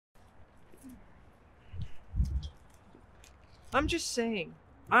I'm just saying,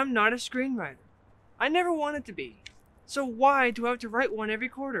 I'm not a screenwriter. I never wanted to be. So why do I have to write one every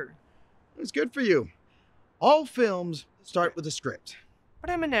quarter? It's good for you. All films start with a script. But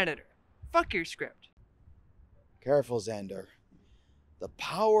I'm an editor. Fuck your script. Careful, Xander. The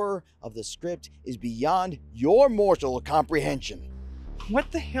power of the script is beyond your mortal comprehension. What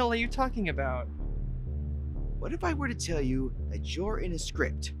the hell are you talking about? What if I were to tell you that you're in a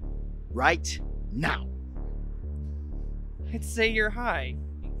script right now? I'd say you're high.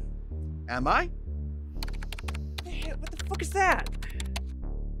 Am I? What the fuck is that?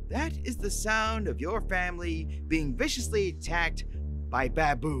 That is the sound of your family being viciously attacked by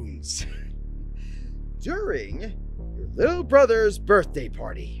baboons during your little brother's birthday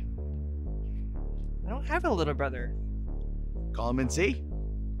party. I don't have a little brother. Call him and see.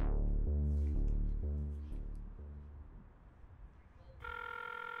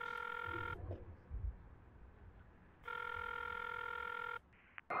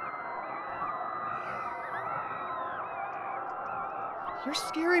 You're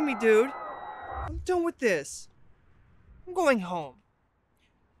scaring me, dude. I'm done with this. I'm going home.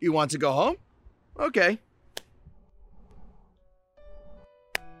 You want to go home? Okay.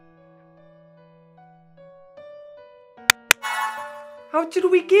 How did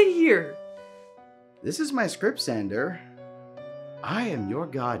we get here? This is my script, Xander. I am your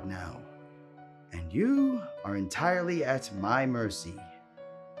god now, and you are entirely at my mercy.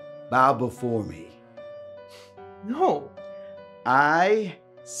 Bow before me. No. I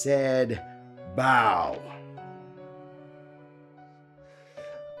said bow.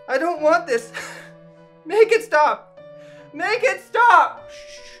 I don't want this. Make it stop. Make it stop.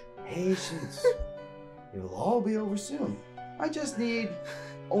 Shh. Patience. It will all be over soon. I just need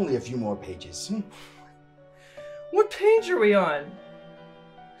only a few more pages. What page are we on?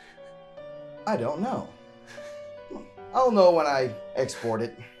 I don't know. I'll know when I export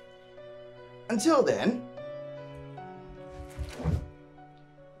it. Until then,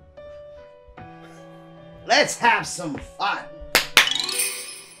 let's have some fun.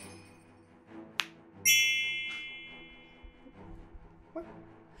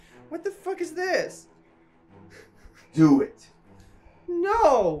 What the fuck is this? Do it.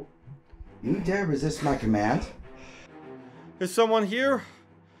 No! You dare resist my command? Is someone here?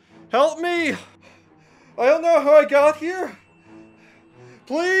 Help me! I don't know how I got here.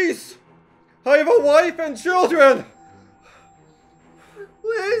 Please! I have a wife and children!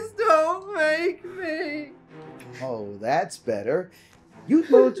 Please don't make me! Oh, that's better. You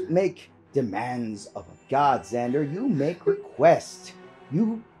don't make demands of a god, Xander. You make requests.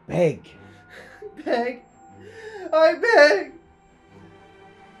 You beg. Beg. I beg.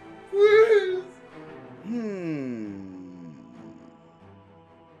 Please.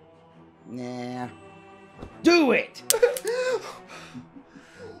 Nah. Do it!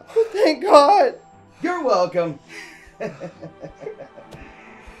 Oh, thank God. You're welcome.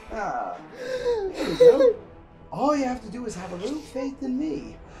 Ah, there you go. All you have to do is have a little faith in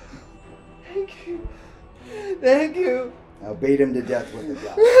me. Thank you. Thank you. Now beat him to death with the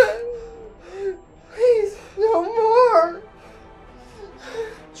gun. Please, no more.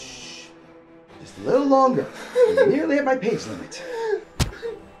 Shh. Just a little longer. We're nearly at my page limit.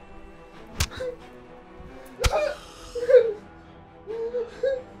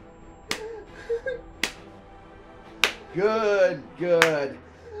 Good, good.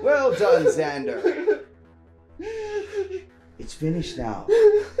 Well done, Xander. It's finished now.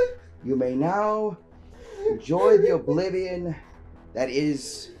 You may now enjoy the oblivion that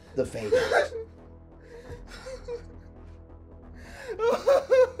is the fate.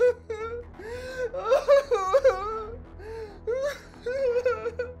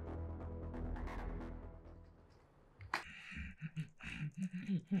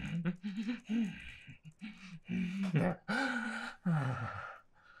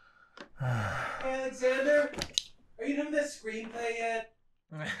 Alexander, are you done with that screenplay yet?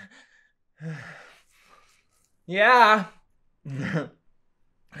 Yeah.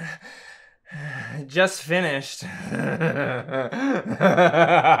 Just finished.